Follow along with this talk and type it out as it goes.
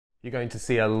You're going to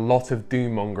see a lot of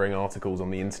doom-mongering articles on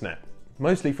the internet,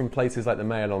 mostly from places like the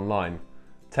Mail Online,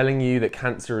 telling you that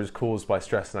cancer is caused by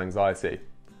stress and anxiety.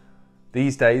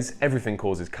 These days, everything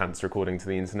causes cancer according to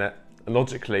the internet, and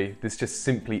logically, this just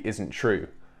simply isn't true.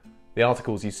 The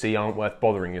articles you see aren't worth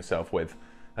bothering yourself with,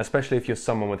 especially if you're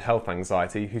someone with health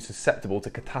anxiety who's susceptible to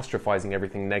catastrophizing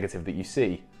everything negative that you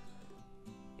see.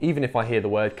 Even if I hear the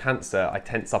word cancer, I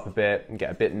tense up a bit and get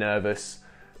a bit nervous,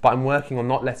 but I'm working on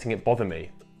not letting it bother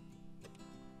me.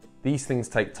 These things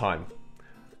take time.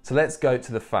 So let's go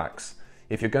to the facts.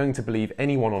 If you're going to believe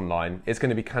anyone online, it's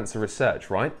going to be cancer research,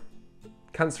 right?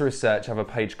 Cancer research have a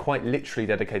page quite literally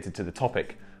dedicated to the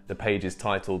topic. The page is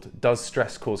titled, "Does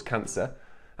Stress Cause Cancer?"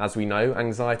 As we know,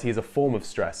 anxiety is a form of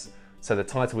stress, so the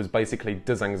title was basically,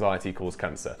 "Does anxiety cause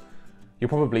cancer?" You're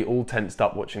probably all tensed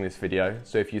up watching this video,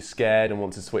 so if you're scared and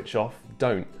want to switch off,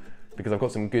 don't, because I've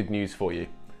got some good news for you.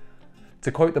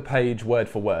 To quote the page word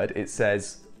for word, it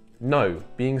says, "No,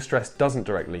 being stressed doesn't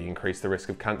directly increase the risk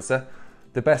of cancer.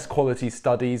 The best quality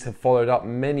studies have followed up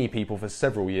many people for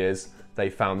several years.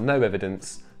 They found no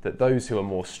evidence that those who are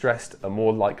more stressed are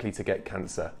more likely to get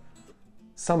cancer."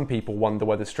 Some people wonder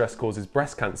whether stress causes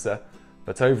breast cancer,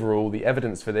 but overall the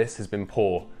evidence for this has been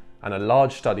poor, and a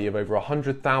large study of over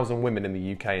 100,000 women in the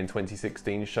UK in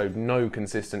 2016 showed no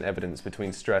consistent evidence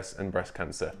between stress and breast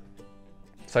cancer.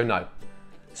 So no,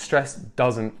 stress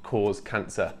doesn't cause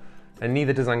cancer. And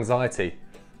neither does anxiety.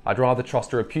 I'd rather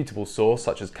trust a reputable source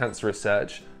such as cancer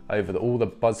research over all the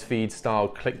BuzzFeed-style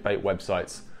clickbait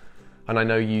websites. And I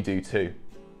know you do too.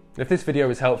 If this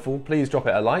video is helpful, please drop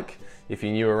it a like. If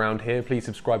you're new around here, please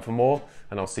subscribe for more,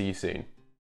 and I'll see you soon.